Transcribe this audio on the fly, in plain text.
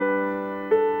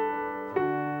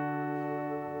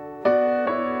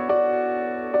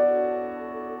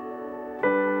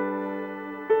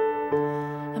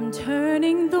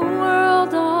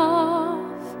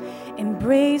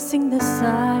embracing the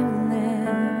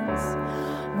silence,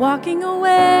 walking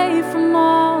away from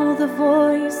all the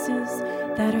voices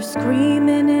that are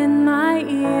screaming in my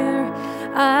ear.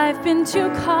 I've been too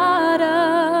caught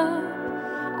up,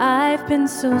 I've been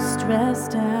so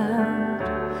stressed out,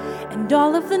 and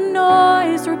all of the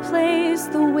noise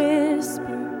replaced the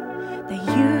whisper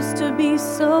that used to be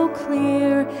so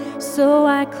clear. So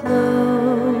I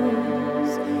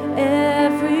close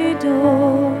every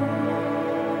door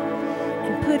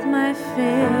and put my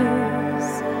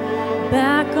face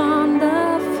back on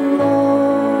the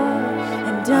floor,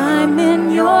 and I'm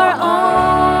in your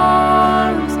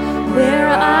arms where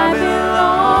I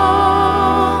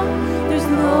belong. There's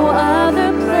no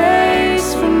other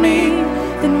place for me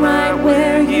than right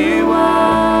where you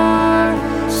are.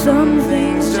 Some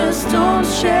things just don't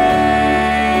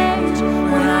change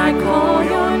when I call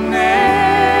your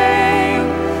name.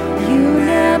 You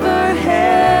never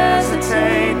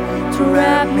hesitate to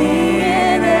wrap me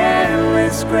in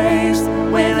endless grace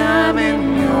when I'm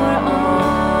in your arms.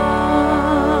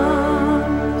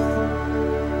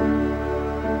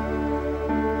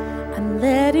 I'm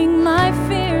letting my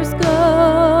fears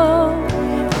go,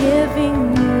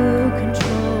 giving you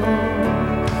control,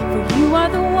 for you are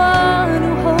the one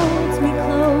who holds me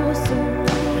closer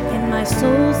in my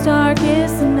soul's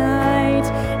darkest night.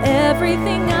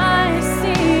 Everything I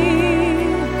see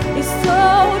is so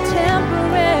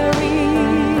temporary,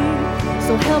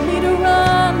 so help me to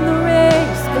run the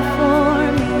race before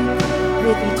me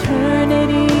with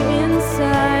eternity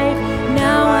inside.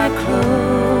 Now I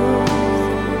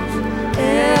close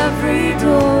every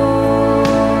door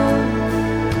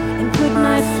and put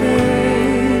my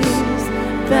face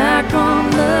back on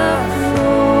the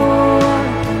floor,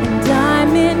 and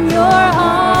I'm in your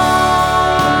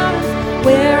arms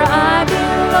where I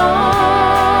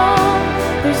belong.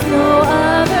 There's no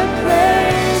other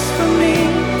place for me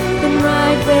than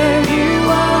right where you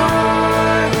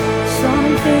are. Some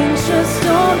things just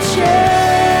don't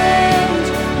change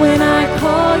when I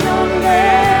call your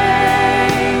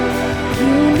name.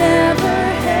 You never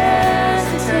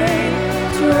hesitate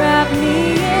to wrap me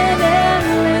in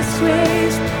endless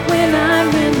grace when I'm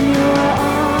in your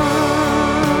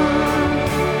arms.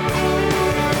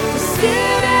 To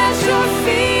sit at your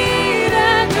feet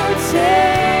at your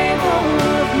table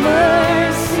of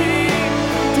mercy,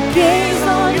 to gaze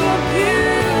on your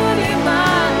beauty,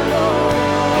 my Lord,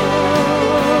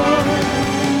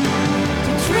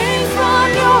 to drink from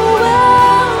your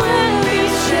well and be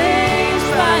changed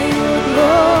by your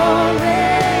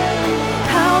glory.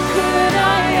 How could I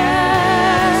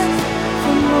ask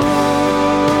for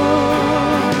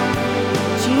more?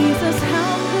 Jesus,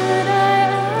 how could I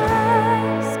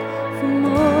ask for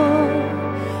more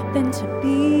than to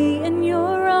be in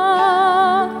your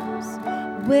arms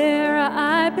where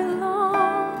I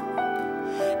belong?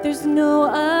 There's no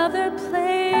other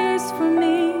place for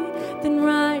me than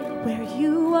right where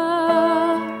you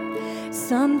are.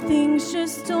 Some things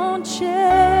just don't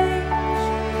change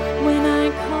when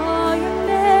I call your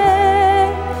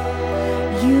name.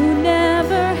 You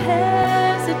never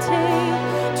hesitate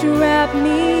to wrap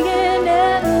me in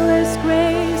endless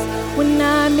grace when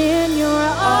I'm in your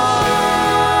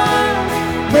arms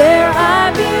where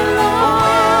I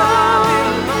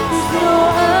belong. There's no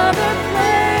other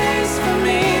place for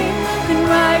me than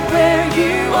right where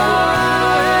you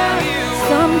are.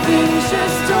 Some things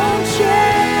just don't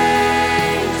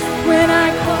change when I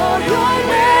call your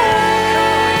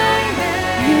name.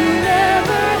 You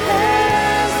never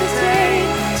hesitate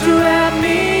to wrap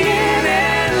me in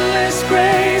endless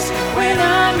grace when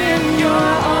I'm in your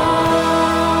arms.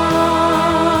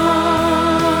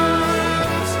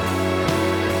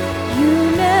 You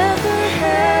never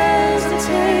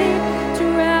hesitate to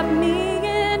wrap me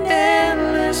in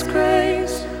endless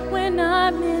grace when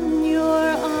I'm in your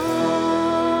arms.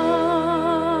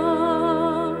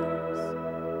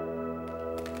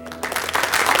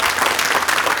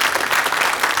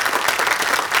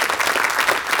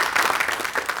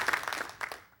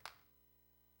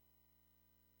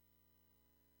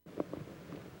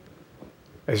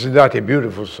 Isn't that a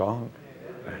beautiful song?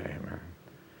 Amen.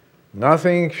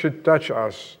 Nothing should touch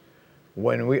us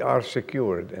when we are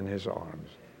secured in His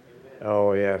arms.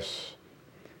 Oh, yes.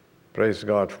 Praise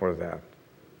God for that.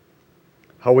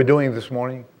 How are we doing this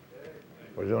morning?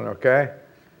 We're doing okay?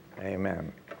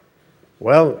 Amen.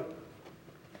 Well,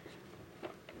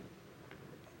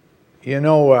 you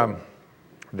know,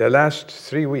 the last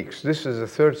 3 weeks, this is the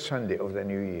third Sunday of the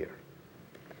new year.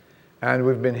 And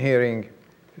we've been hearing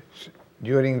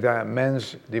during the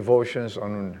men's devotions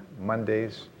on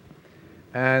Mondays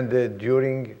and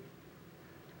during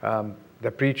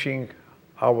the preaching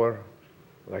hour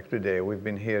like today, we've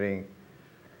been hearing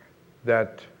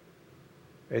that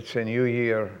it's a new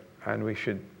year and we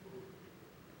should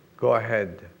go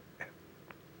ahead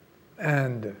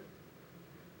and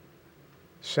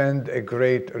send a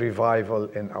great revival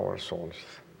in our souls.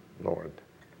 Lord,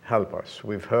 help us.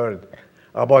 We've heard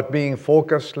about being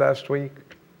focused last week.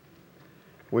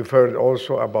 We've heard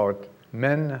also about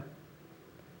men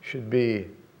should be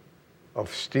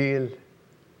of steel.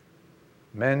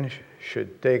 Men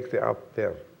should take up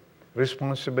their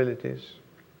responsibilities.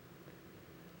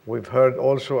 We've heard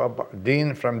also about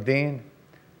Dean from Dean.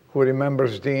 Who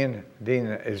remembers Dean? Dean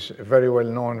is very well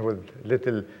known with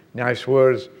little nice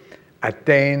words.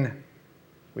 Attain.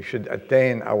 We should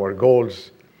attain our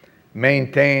goals.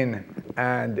 Maintain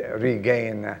and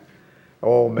regain.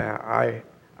 Oh man,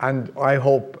 I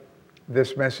hope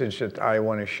this message that I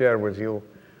want to share with you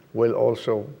will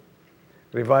also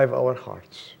revive our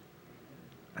hearts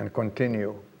and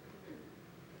continue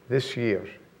this year,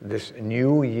 this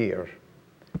new year,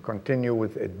 continue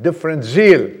with a different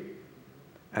zeal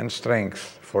and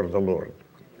strength for the Lord.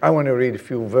 I want to read a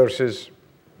few verses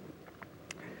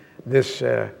this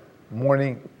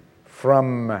morning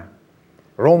from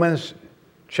Romans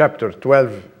chapter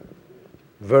 12,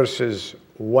 verses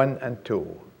 1 and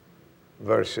 2.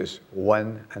 Verses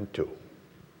 1 and 2.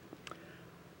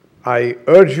 I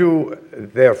urge you,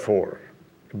 therefore,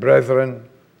 brethren,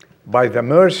 by the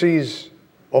mercies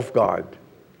of God,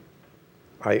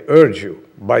 I urge you,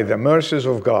 by the mercies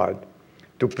of God,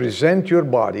 to present your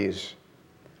bodies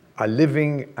a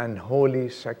living and holy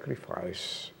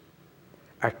sacrifice,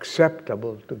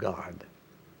 acceptable to God,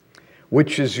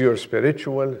 which is your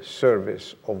spiritual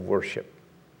service of worship.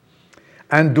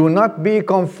 And do not be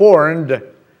conformed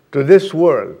to this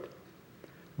world,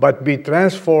 but be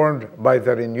transformed by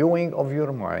the renewing of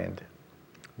your mind,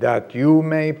 that you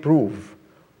may prove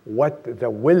what the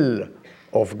will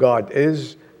of God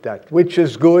is, that which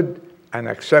is good and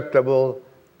acceptable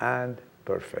and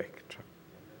perfect.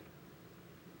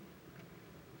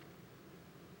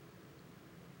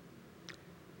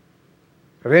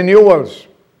 Renewals.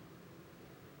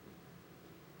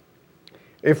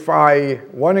 If I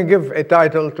want to give a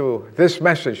title to this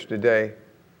message today,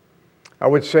 I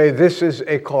would say this is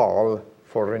a call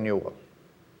for renewal.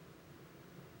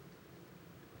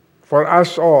 For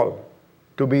us all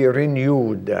to be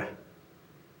renewed.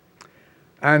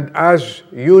 And as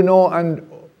you know and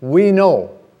we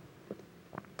know,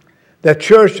 the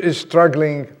church is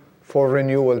struggling for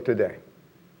renewal today.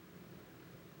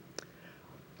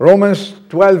 Romans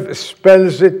 12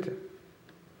 spells it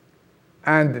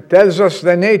and tells us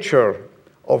the nature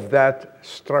of that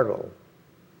struggle.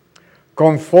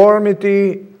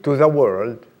 Conformity to the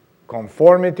world,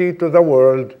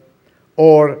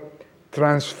 or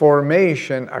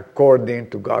transformation according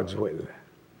to God's will.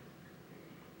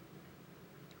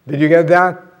 Did you get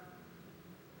that?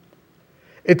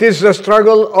 It is the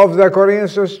struggle of the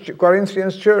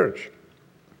Corinthians church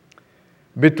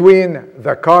between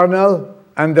the carnal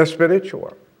and the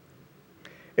spiritual.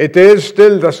 It is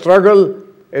still the struggle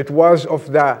it was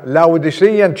of the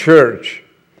Laodicean church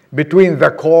between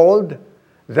the cold,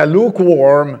 the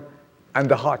lukewarm, and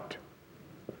the hot.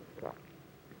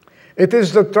 It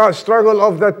is the struggle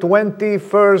of the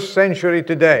 21st century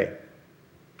today.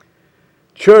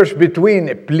 Church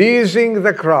between pleasing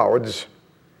the crowds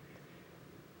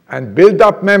and build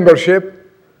up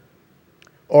membership,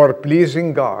 or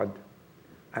pleasing God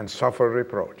and suffer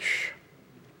reproach.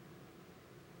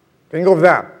 Think of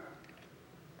that.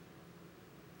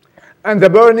 And the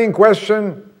burning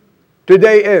question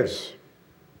today is,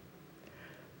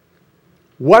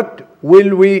 what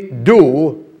will we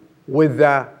do with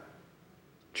the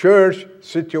church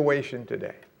situation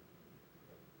today?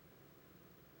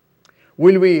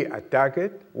 Will we attack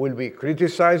it? Will we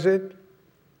criticize it?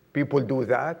 People do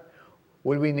that.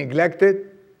 Will we neglect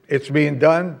it? It's being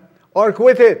done. Or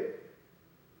quit it?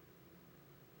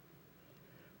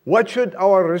 What should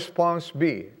our response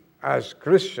be as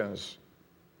Christians?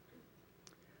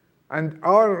 And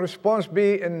our response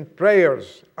be in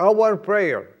prayers. Our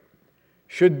prayer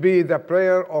should be the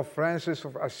prayer of Francis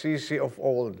of Assisi of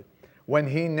old, when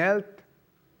he knelt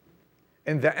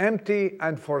in the empty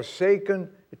and forsaken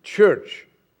church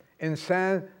in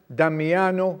San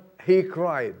Damiano. He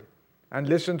cried, and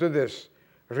listen to this,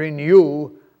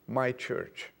 renew my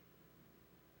church.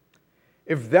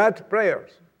 If that prayer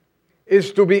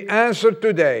is to be answered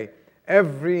today,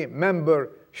 every member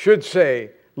should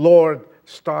say, Lord,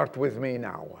 start with me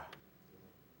now.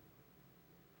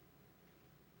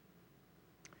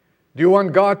 Do you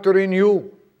want God to renew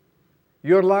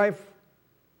your life?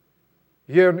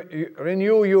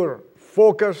 Renew your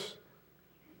focus?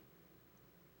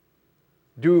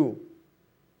 do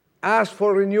ask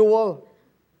for renewal.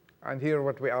 And here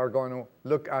what we are going to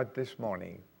look at this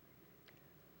morning.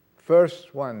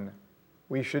 First one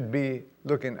we should be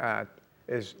looking at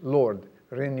is, Lord,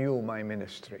 renew my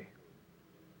ministry.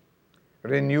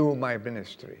 Renew my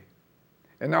ministry.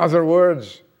 In other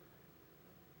words,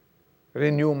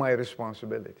 renew my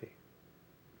responsibility.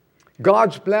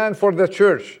 God's plan for the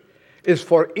church is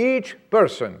for each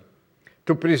person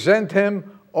to present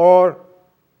him or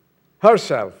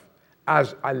herself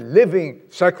as a living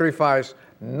sacrifice,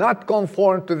 not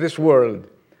conformed to this world,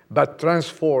 but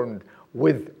transformed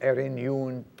with a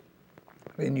renewed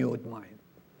mind.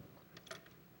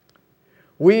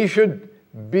 We should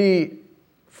be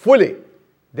fully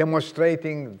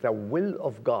demonstrating the will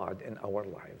of God in our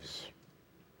lives.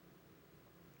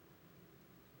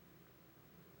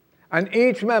 And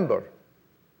each member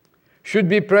should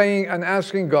be praying and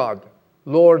asking God,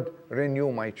 Lord,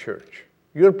 renew my church.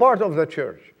 You're part of the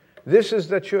church. This is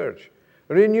the church.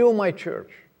 Renew my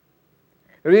church.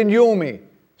 Renew me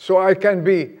so I can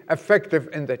be effective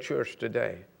in the church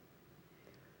today.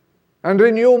 And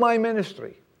renew my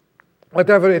ministry.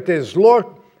 Whatever it is, Lord,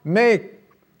 make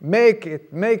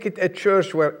it a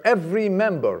church where every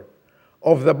member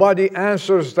of the body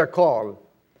answers the call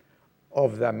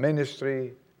of the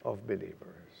ministry of believers.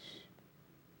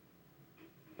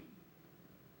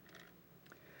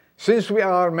 Since we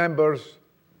are members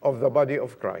of the body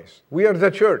of Christ, we are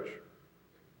the church.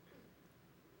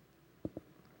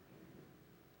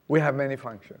 We have many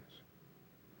functions.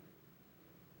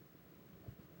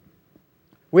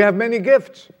 We have many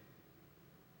gifts.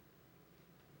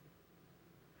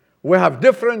 We have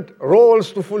different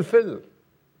roles to fulfill.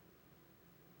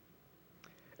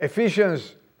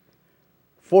 Ephesians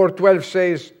 4:12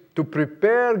 says, to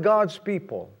prepare God's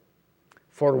people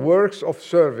for works of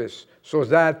service so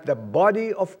that the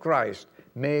body of Christ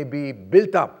may be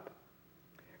built up.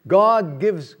 God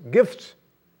gives gifts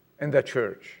in the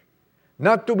church,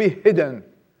 not to be hidden,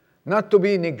 not to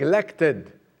be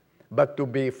neglected, but to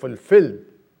be fulfilled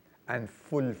and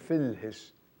fulfill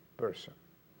his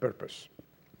purpose.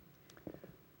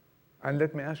 And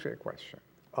let me ask you a question.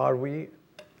 Are we,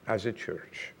 as a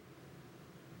church,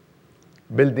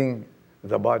 building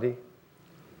the body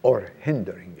or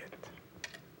hindering it?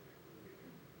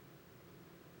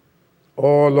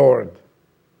 Oh Lord,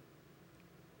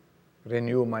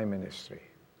 renew my ministry.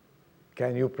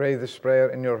 Can you pray this prayer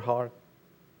in your heart?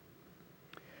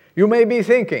 You may be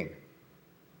thinking,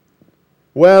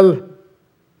 well,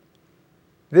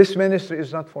 this ministry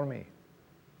is not for me.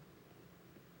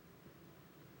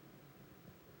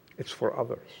 It's for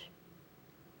others.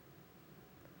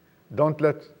 Don't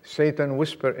let Satan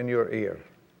whisper in your ear.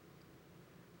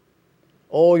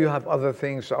 Oh, you have other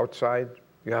things outside.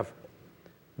 You have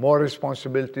more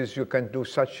responsibilities. You can do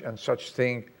such and such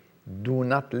thing. Do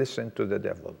not listen to the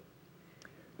devil.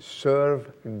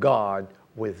 Serve God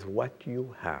with what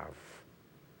you have.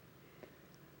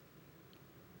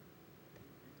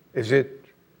 Is it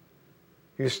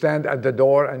you stand at the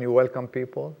door and you welcome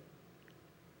people?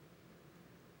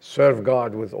 Serve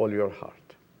God with all your heart.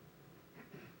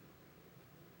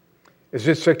 Is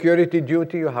it security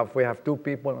duty? We have 2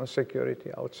 people on security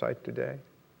outside today.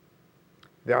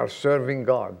 They are serving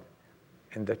God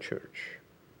in the church.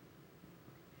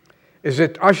 Is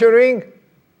it ushering?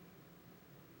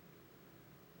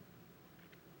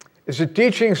 Is it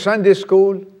teaching Sunday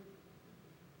school?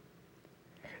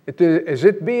 Is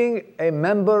it being a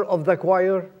member of the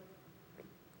choir?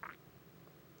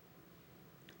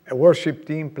 A worship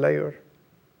team player?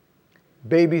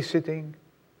 Babysitting?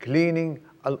 Cleaning?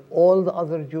 All the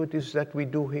other duties that we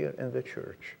do here in the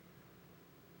church.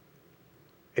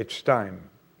 It's time,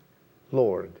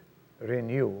 Lord,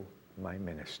 renew my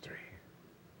ministry.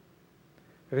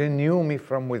 Renew me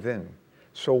from within.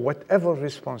 So whatever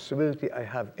responsibility I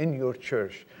have in your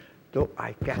church,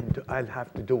 I'll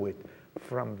have to do it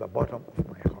from the bottom of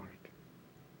my heart.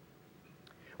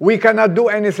 We cannot do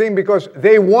anything because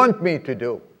they want me to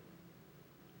do.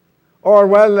 Or,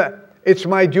 well, it's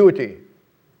my duty.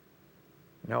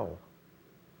 No.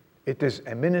 It is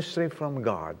a ministry from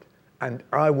God, and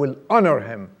I will honor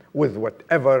him with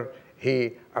whatever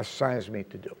he assigns me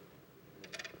to do.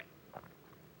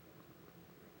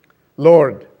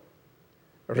 Lord,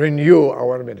 renew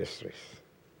our ministries.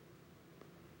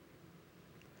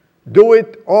 Do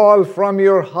it all from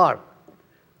your heart,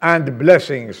 and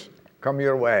blessings come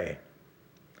your way.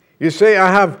 You say,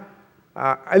 I have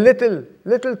a little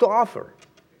to offer,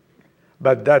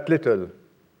 but that little,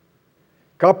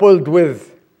 coupled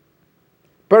with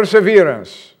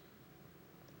perseverance,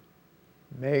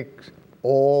 makes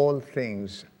all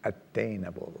things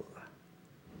attainable.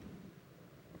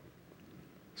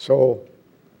 So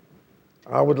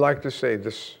I would like to say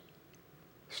this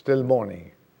still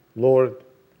morning, Lord,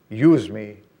 use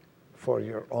me for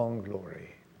your own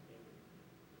glory.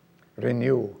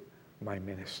 Renew my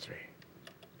ministry.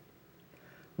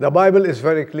 The Bible is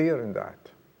very clear in that.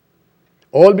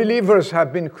 All believers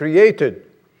have been created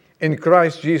in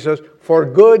Christ Jesus for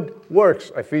good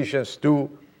works, Ephesians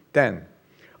 2:10.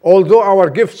 Although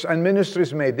our gifts and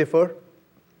ministries may differ,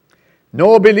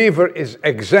 no believer is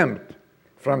exempt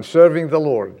from serving the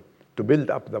Lord to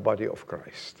build up the body of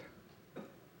Christ.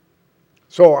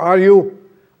 So are you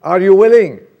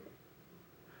willing?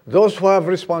 Those who have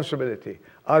responsibility,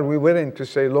 are we willing to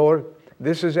say, Lord,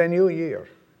 this is a new year,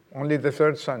 only the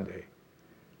third Sunday.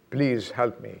 Please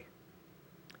help me.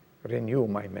 Renew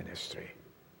my ministry.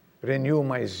 Renew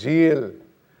my zeal.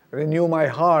 Renew my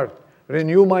heart.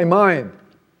 Renew my mind.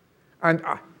 And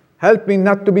help me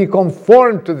not to be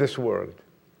conformed to this world,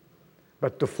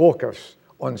 but to focus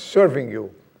on serving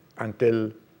you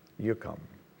until you come.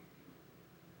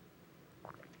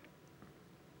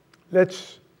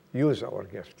 Let's use our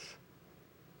gifts.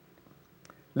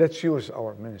 Let's use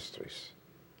our ministries.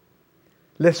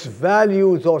 Let's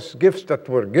value those gifts that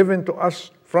were given to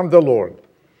us from the Lord.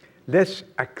 Let's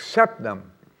accept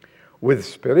them with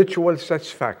spiritual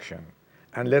satisfaction,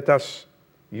 and let us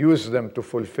use them to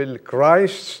fulfill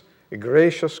Christ's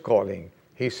gracious calling.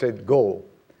 He said, go.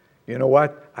 You know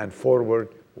what? And forward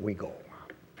we go.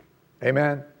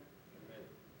 Amen?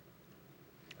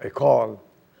 A call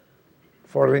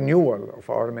for renewal of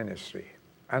our ministry.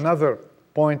 Another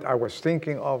point I was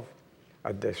thinking of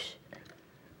at this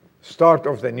start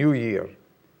of the new year,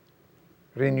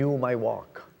 renew my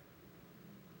walk.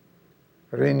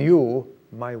 Renew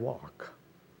my walk.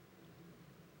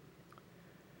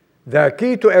 The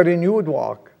key to a renewed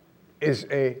walk is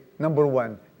number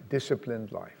one,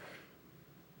 disciplined life.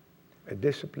 A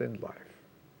disciplined life.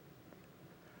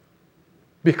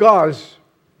 Because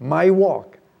my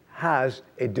walk has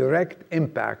a direct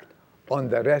impact on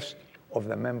the rest of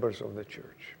the members of the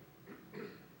church.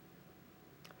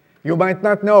 You might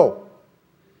not know.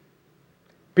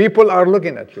 People are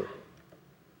looking at you.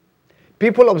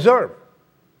 People observe.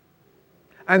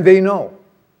 And they know.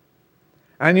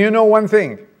 And you know one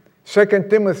thing, 2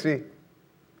 Timothy,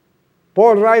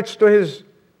 Paul writes to his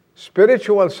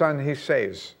spiritual son, he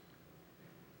says,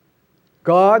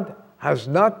 God has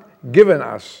not given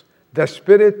us the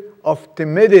spirit of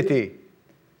timidity,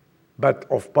 but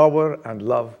of power and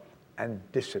love and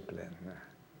discipline.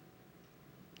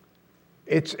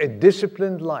 It's a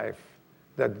disciplined life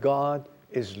that God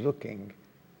is looking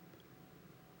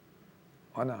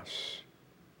on us.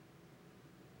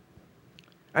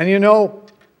 And you know,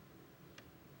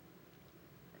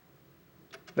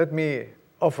 let me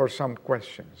offer some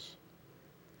questions.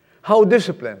 How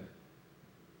disciplined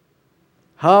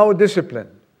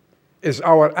is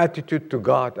our attitude to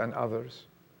God and others?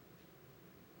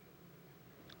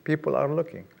 People are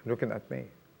looking at me.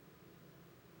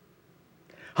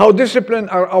 How disciplined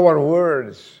are our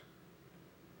words?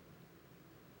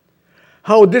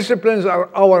 How disciplined are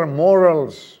our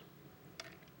morals?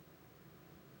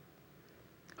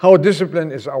 How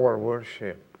disciplined is our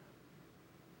worship?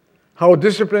 How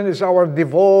disciplined is our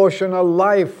devotional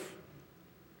life?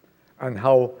 And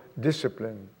how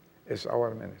disciplined is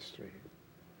our ministry?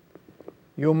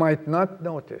 You might not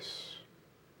notice,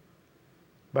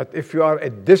 but if you are a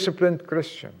disciplined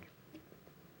Christian,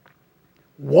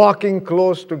 walking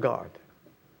close to God,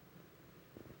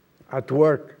 at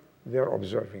work, they're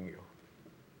observing you.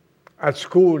 At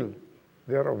school,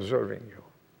 they're observing you.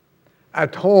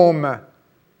 At home,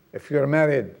 if you're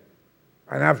married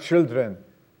and have children,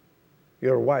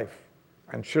 your wife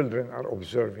and children are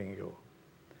observing you.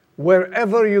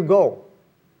 Wherever you go,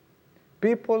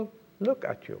 people look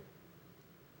at you.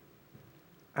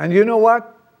 And you know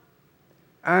what?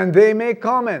 And they make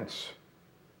comments.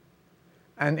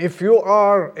 And if you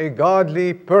are a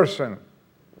godly person,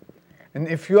 and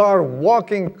if you are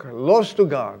walking close to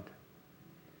God,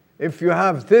 if you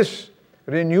have this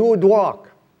renewed walk,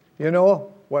 you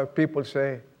know what people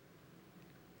say?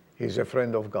 He's a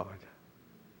friend of God.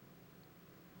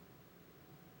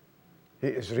 He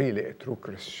is really a true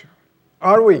Christian.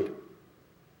 Are we?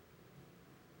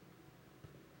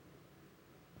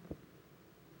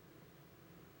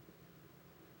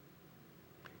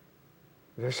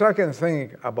 The second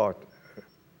thing about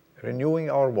renewing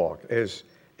our walk is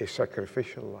a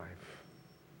sacrificial life.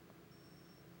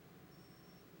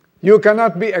 You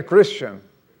cannot be a Christian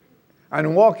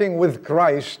and walking with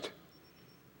Christ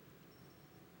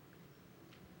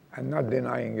and not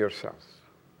denying yourself.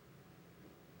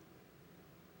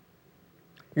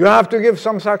 You have to give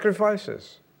some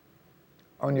sacrifices.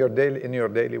 in your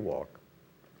daily walk.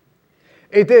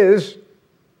 It is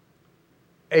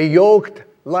a yoked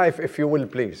life, if you will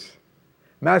please.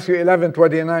 Matthew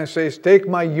 11:29 says, "Take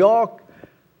my yoke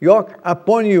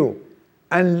upon you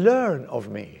and learn of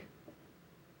me."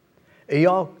 A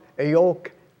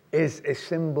yoke is a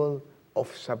symbol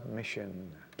of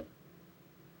submission.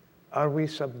 Are we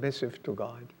submissive to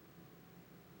God?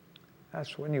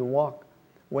 That's when you walk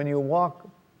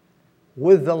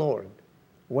with the Lord.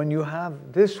 When you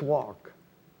have this walk,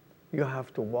 you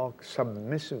have to walk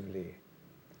submissively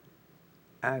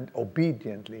and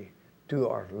obediently to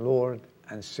our Lord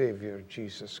and Savior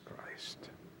Jesus Christ.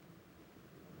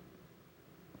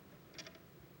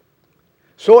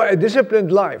 So a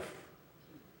disciplined life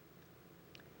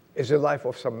is a life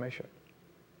of submission.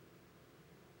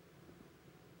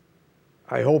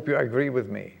 I hope you agree with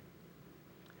me.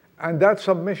 And that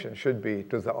submission should be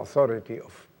to the authority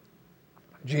of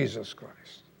Jesus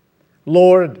Christ.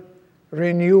 Lord,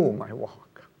 renew my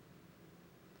walk.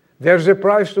 There's a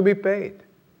price to be paid.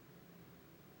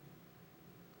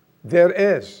 There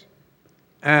is.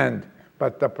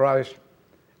 But the price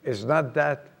is not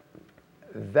that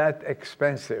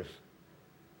expensive,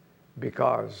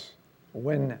 because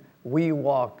when we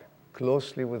walk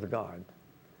closely with God,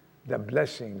 the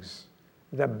blessings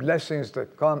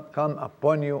that come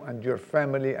upon you and your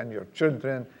family and your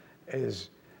children is,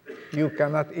 you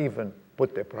cannot even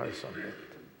put a price on it.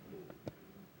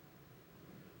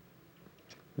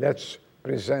 Let's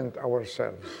present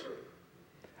ourselves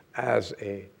as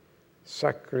a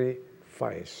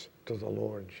sacrifice to the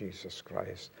Lord Jesus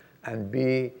Christ and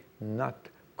be not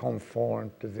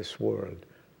conformed to this world.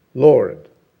 Lord,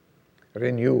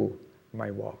 renew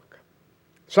my walk.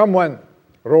 Someone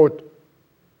wrote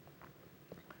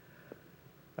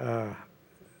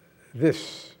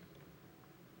this.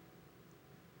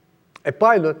 A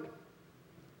pilot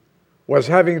was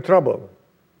having trouble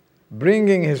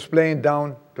bringing his plane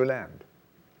down to land.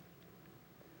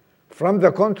 From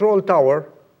the control tower,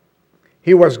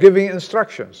 he was giving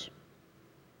instructions.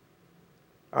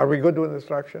 Are we good with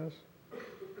instructions?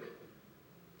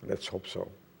 Let's hope so.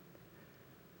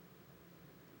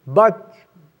 But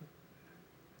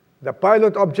the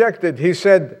pilot objected. He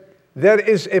said, "There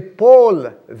is a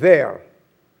pole there."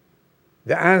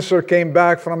 The answer came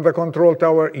back from the control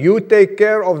tower, "You take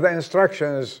care of the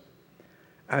instructions,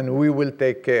 and we will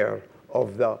take care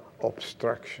of the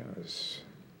obstructions."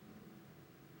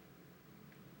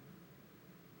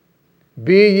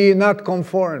 Be ye not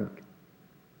conformed.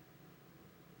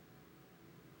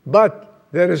 But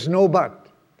there is no but.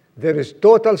 There is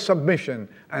total submission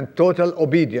and total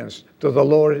obedience to the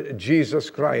Lord Jesus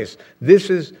Christ. This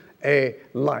is a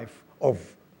life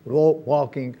of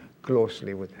walking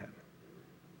closely with Him.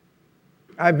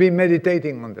 I've been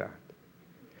meditating on that.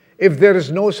 If there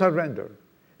is no surrender,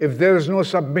 if there is no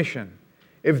submission,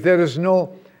 if there is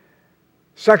no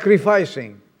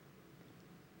sacrificing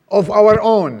of our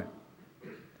own,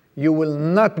 you will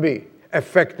not be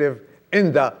effective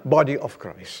in the body of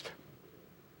Christ.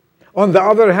 On the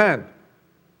other hand,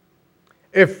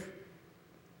 if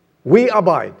we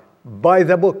abide by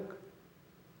the book,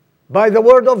 by the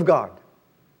Word of God,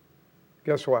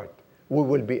 guess what? We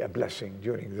will be a blessing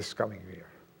during this coming year.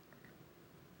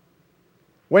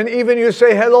 When even you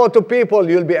say hello to people,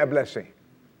 you'll be a blessing.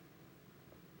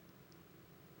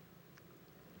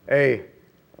 A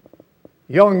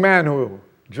young man who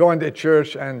joined a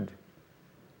church and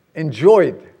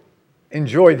enjoyed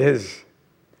his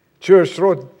church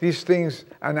wrote these things,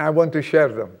 and I want to share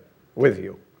them with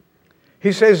you.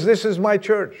 He says, "This is my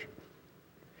church.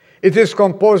 It is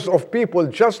composed of people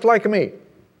just like me.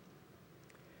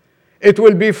 It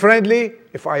will be friendly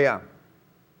if I am."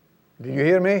 Do you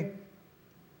hear me?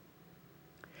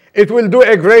 "It will do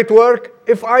a great work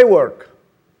if I work.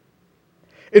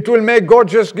 It will make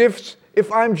gorgeous gifts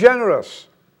if I'm generous.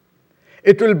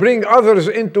 It will bring others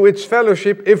into its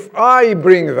fellowship if I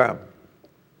bring them.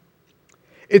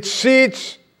 Its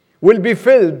seats will be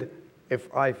filled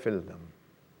if I fill them.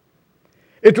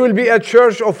 It will be a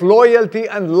church of loyalty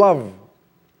and love,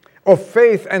 of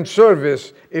faith and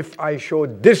service if I show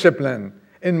discipline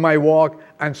in my walk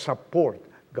and support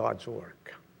God's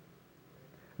work.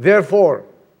 Therefore,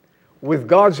 with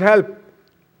God's help,"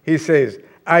 he says,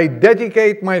 "I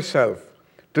dedicate myself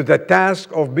to the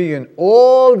task of being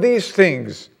all these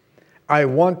things I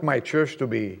want my church to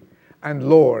be. And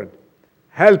Lord,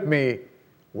 help me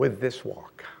with this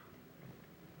walk."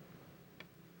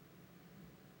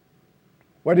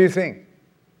 What do you think?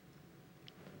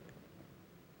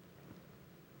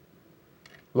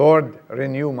 Lord,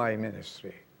 renew my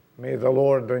ministry. May the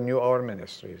Lord renew our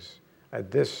ministries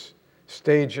at this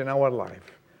stage in our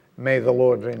life. May the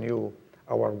Lord renew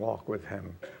our walk with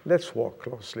Him. Let's walk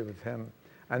closely with Him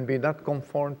and be not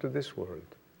conformed to this world,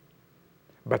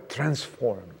 but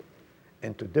transformed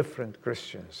into different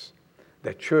Christians.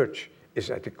 The church is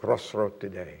at a crossroad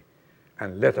today,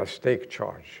 and let us take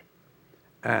charge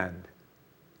and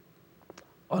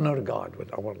honor God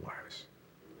with our lives.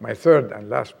 My third and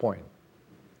last point,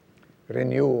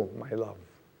 renew my love.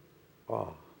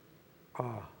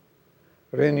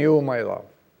 Renew my love.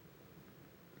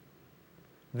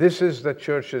 This is the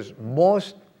church's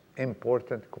most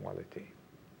important quality.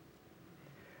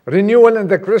 Renewal in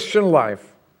the Christian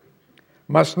life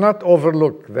must not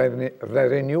overlook the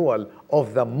renewal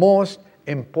of the most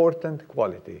important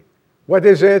quality. What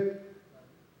is it?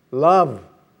 Love.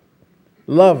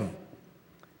 Love.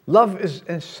 Love is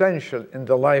essential in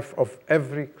the life of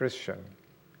every Christian.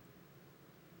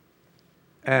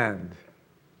 And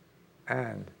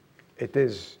it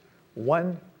is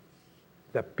one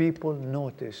that people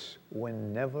notice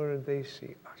whenever they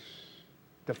see us.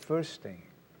 The first thing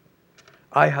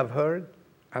I have heard,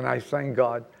 and I thank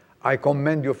God, I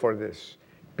commend you for this.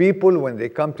 People, when they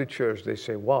come to church, they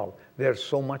say, wow, there's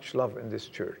so much love in this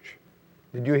church.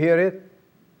 Did you hear it?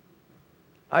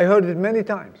 I heard it many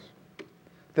times.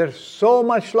 There's so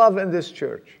much love in this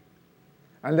church.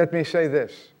 And let me say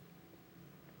this.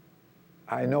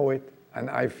 I know it and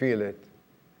I feel it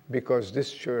because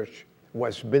this church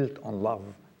was built on love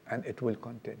and it will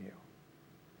continue.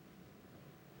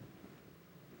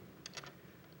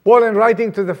 Paul, in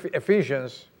writing to the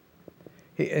Ephesians,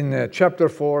 in chapter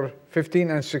 4,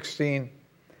 15 and 16,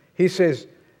 he says,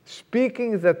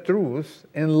 speaking the truth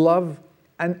in love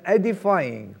and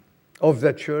edifying of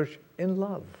the church in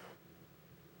love.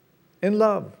 In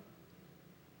love.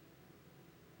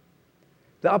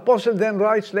 The apostle then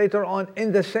writes later on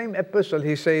in the same epistle,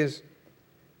 he says,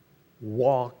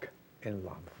 walk in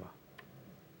love.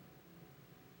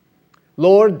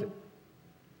 Lord,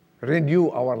 renew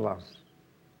our love.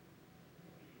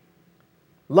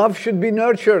 Love should be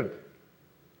nurtured.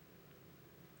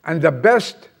 And the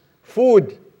best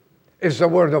food is the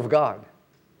Word of God.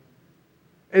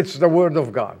 It's the Word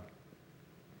of God.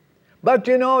 But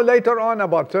you know, later on,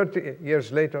 about 30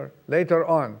 years later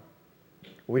on,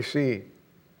 we see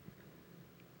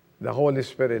the Holy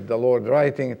Spirit, the Lord,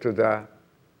 writing to the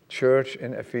church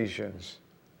in Ephesians,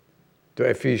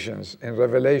 in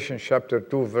Revelation chapter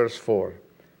 2, verse 4.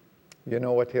 You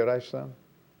know what he writes down?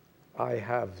 I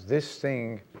have this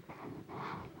thing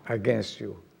against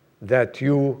you, that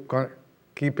you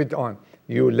keep it on.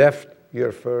 You left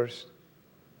your first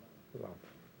love.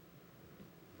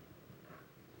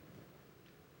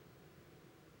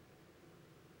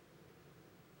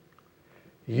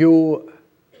 You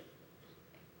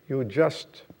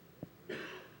just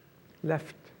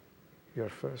left your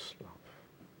first love.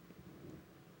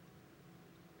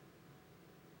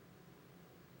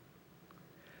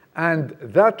 And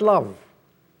that love,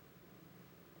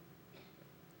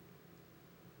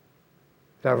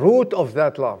 the root of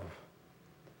that love,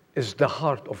 is the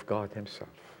heart of God Himself.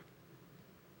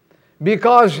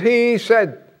 Because He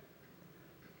said,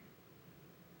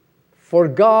 for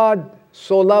God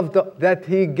so loved that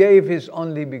He gave His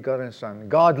only begotten Son.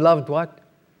 God loved what?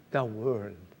 The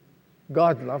world.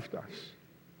 God loved us.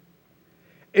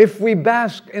 If we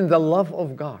bask in the love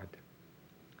of God,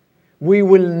 we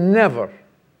will never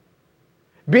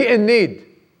be in need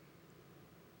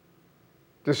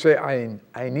to say,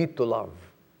 I need to love.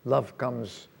 Love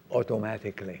comes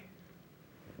automatically.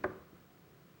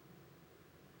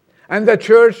 And the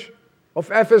church of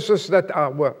Ephesus that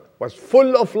was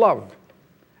full of love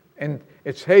in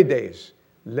its heydays,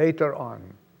 later on,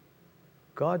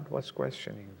 God was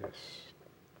questioning this.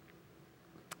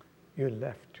 You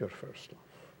left your first love.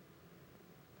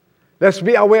 Let's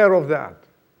be aware of that.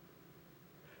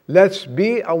 Let's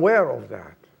be aware of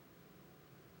that.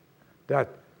 That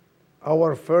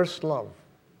our first love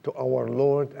to our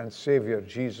Lord and Savior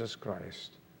Jesus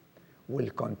Christ will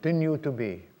continue to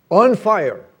be on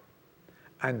fire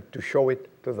and to show it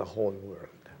to the whole world.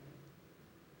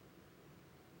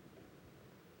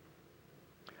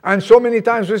 And so many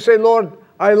times we say, Lord,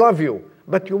 I love you.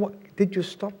 But did you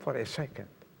stop for a second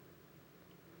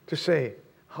to say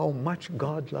how much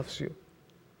God loves you?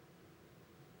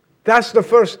 That's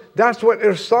what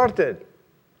it started.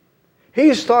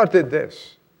 He started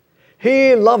this.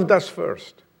 He loved us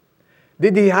first.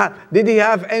 Did he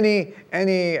have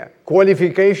any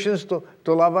qualifications to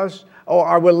love us? Oh,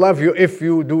 I will love you if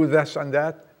you do this and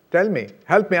that. Tell me,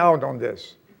 help me out on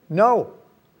this. No.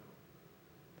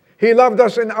 He loved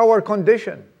us in our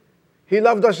condition. He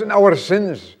loved us in our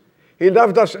sins. He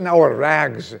loved us in our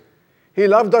rags. He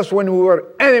loved us when we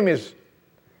were enemies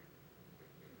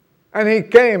And he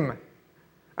came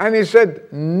and he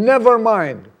said, never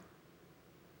mind.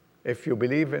 If you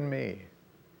believe in me,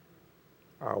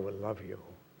 I will love you.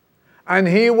 And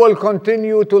he will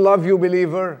continue to love you,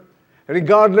 believer,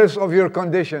 regardless of your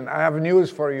condition. I have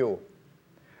news for you.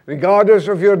 Regardless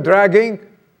of your dragging,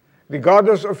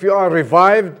 regardless if you are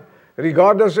revived,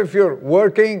 regardless if you're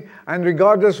working, and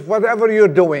regardless of whatever you're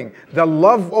doing, the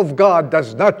love of God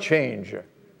does not change.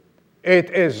 It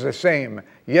is the same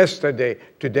yesterday,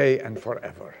 today, and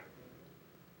forever.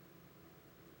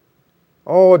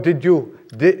 Oh, did we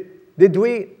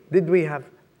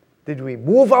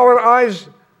move our eyes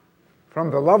from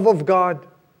the love of God?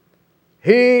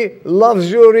 He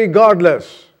loves you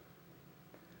regardless.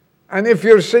 And if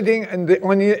you're sitting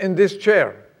in this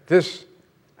chair this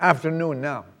afternoon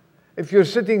now, if you're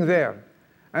sitting there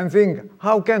and think,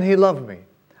 how can he love me?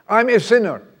 I'm a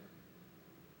sinner.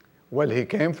 Well, he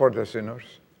came for the sinners.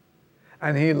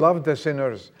 And he loved the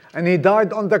sinners. And he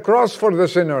died on the cross for the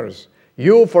sinners.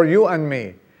 For you and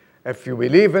me. If you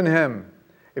believe in him,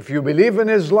 if you believe in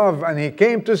his love and he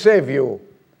came to save you,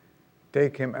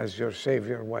 take him as your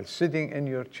Savior while sitting in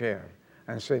your chair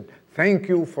and say, thank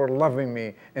you for loving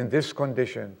me in this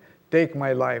condition. Take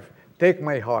my life, take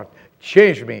my heart,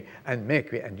 change me, and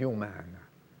make me a new man.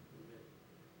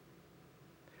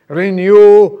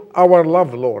 Renew our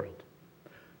love, Lord,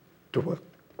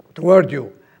 toward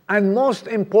you. And most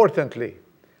importantly,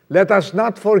 let us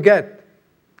not forget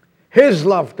his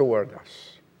love toward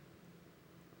us.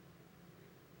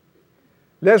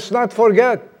 Let's not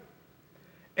forget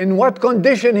in what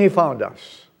condition he found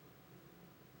us.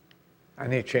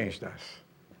 And he changed us.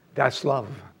 That's love.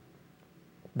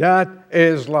 That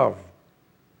is love.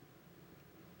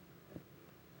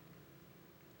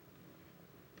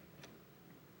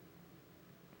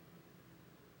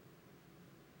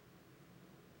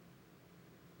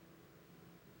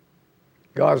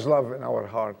 God's love in our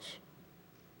hearts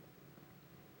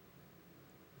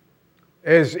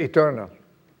is eternal.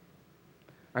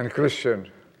 And Christian,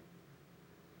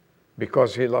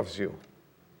 because he loves you,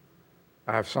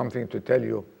 I have something to tell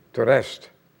you to rest.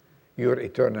 You're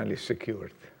eternally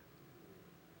secured.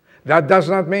 That does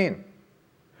not mean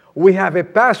we have a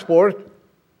passport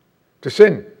to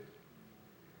sin.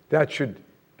 That should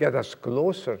get us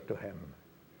closer to him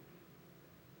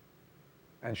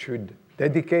and should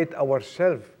dedicate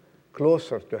ourselves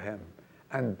closer to him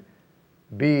and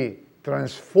be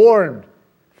transformed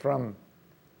from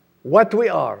what we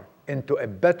are into a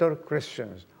better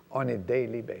Christians on a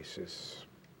daily basis.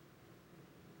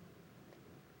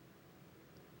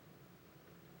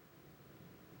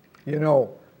 You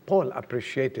know, Paul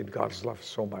appreciated God's love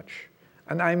so much.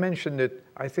 And I mentioned it,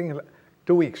 I think,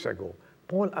 2 weeks ago.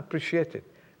 Paul appreciated.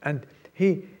 And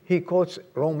he quotes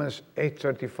Romans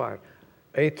 8:35.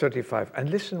 And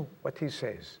listen what he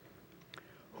says.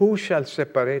 Who shall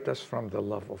separate us from the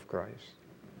love of Christ?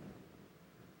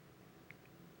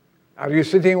 Are you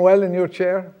sitting well in your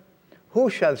chair? Who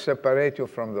shall separate you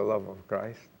from the love of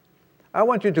Christ? I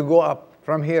want you to go up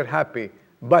from here happy,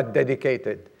 but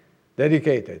dedicated.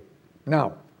 Dedicated.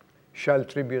 Now, shall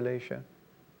tribulation,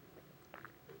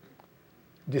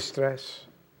 distress,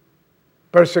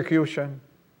 persecution,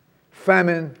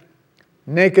 famine,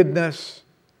 nakedness,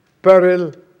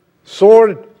 peril,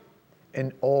 sword,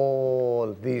 in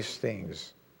all these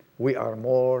things we are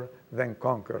more than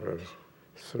conquerors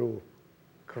through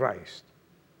Christ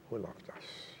who loved us.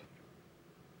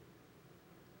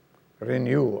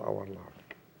 Renew our love.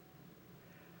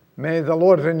 May the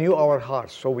Lord renew our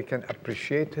hearts so we can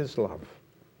appreciate his love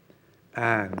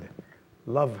and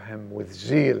love him with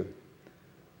zeal.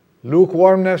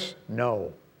 Lukewarmness?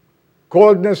 No.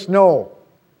 Coldness? No.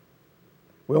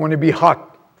 We want to be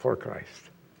hot for Christ.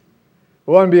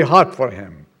 We want to be hot for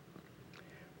him.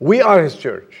 We are his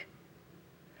church.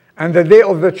 And the day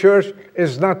of the church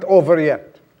is not over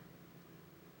yet.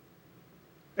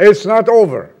 It's not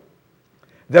over.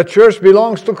 The church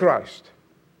belongs to Christ.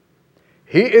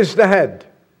 He is the head.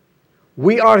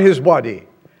 We are his body.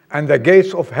 And the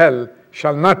gates of hell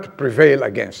shall not prevail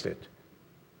against it.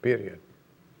 Period.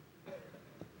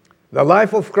 The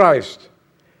life of Christ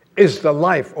is the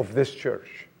life of this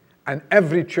church. And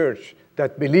every church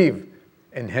that believes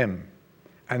in him.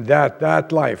 And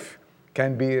that life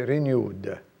can be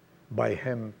renewed by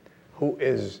him who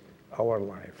is our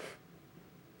life.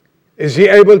 Is he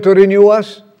able to renew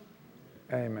us?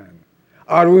 Amen.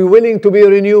 Are we willing to be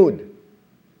renewed?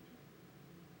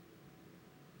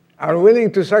 Are we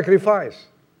willing to sacrifice?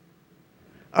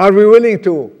 Are we willing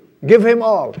to give him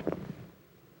all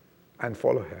and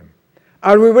follow him?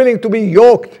 Are we willing to be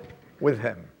yoked with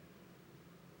him?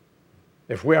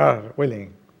 If we are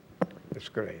willing, it's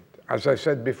great. As I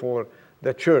said before,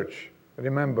 the church,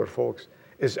 remember folks,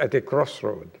 is at a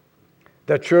crossroad.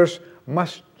 The church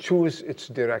must choose its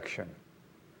direction.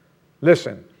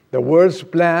 Listen, the world's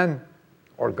plan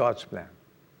or God's plan.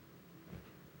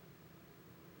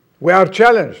 We are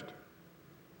challenged.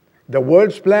 The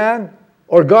world's plan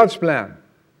or God's plan.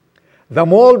 The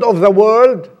mold of the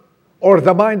world or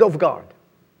the mind of God.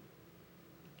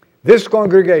 This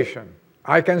congregation,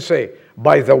 I can say,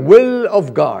 by the will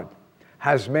of God,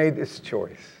 has made its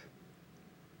choice.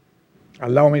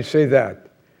 Allow me to say that.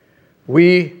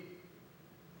 We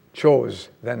chose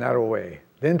the narrow way,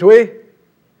 didn't we?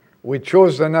 We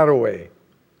chose the narrow way,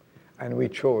 and we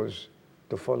chose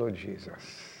to follow Jesus.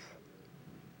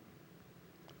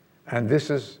 And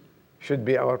this should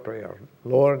be our prayer.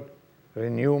 Lord,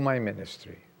 renew my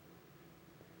ministry.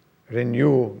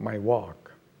 Renew my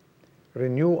walk.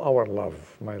 Renew our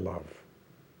love, my love,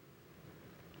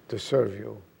 to serve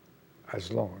you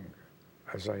as long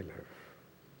as I live.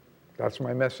 That's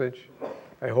my message.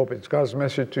 I hope it's God's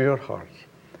message to your heart.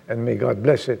 And may God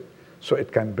bless it so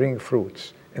it can bring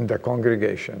fruits in the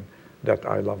congregation that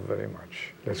I love very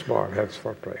much. Let's bow our heads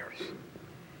for prayers.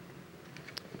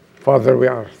 Father, we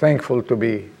are thankful to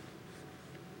be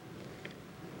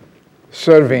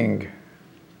serving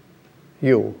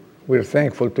you. We're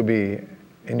thankful to be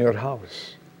in your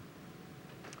house.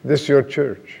 This is your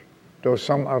church. Though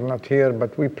some are not here,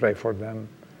 but we pray for them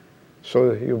so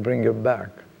that you bring them back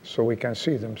so we can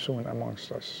see them soon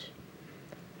amongst us.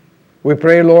 We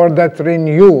pray, Lord, that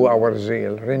renew our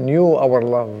zeal, renew our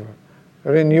love,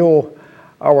 renew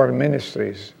our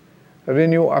ministries,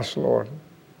 renew us, Lord,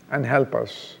 and help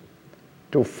us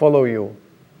to follow you,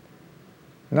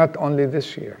 not only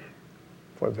this year,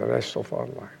 for the rest of our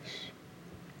lives.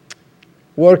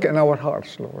 Work in our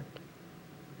hearts, Lord.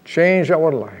 Change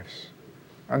our lives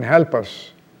and help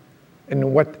us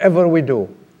in whatever we do,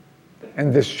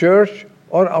 in this church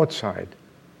or outside.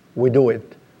 We do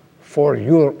it for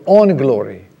your own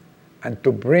glory and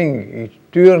to bring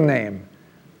to your name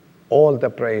all the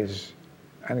praise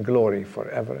and glory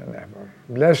forever and ever.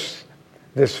 Bless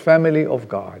this family of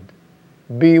God.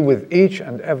 Be with each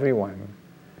and every one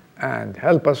and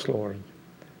help us, Lord,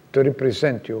 to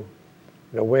represent you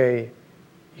the way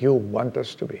you want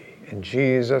us to be. In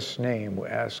Jesus' name we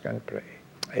ask and pray.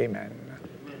 Amen.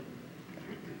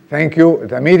 Thank you.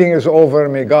 The meeting is over.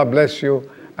 May God bless you.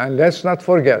 And let's not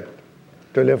forget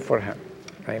to live for Him.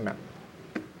 Amen.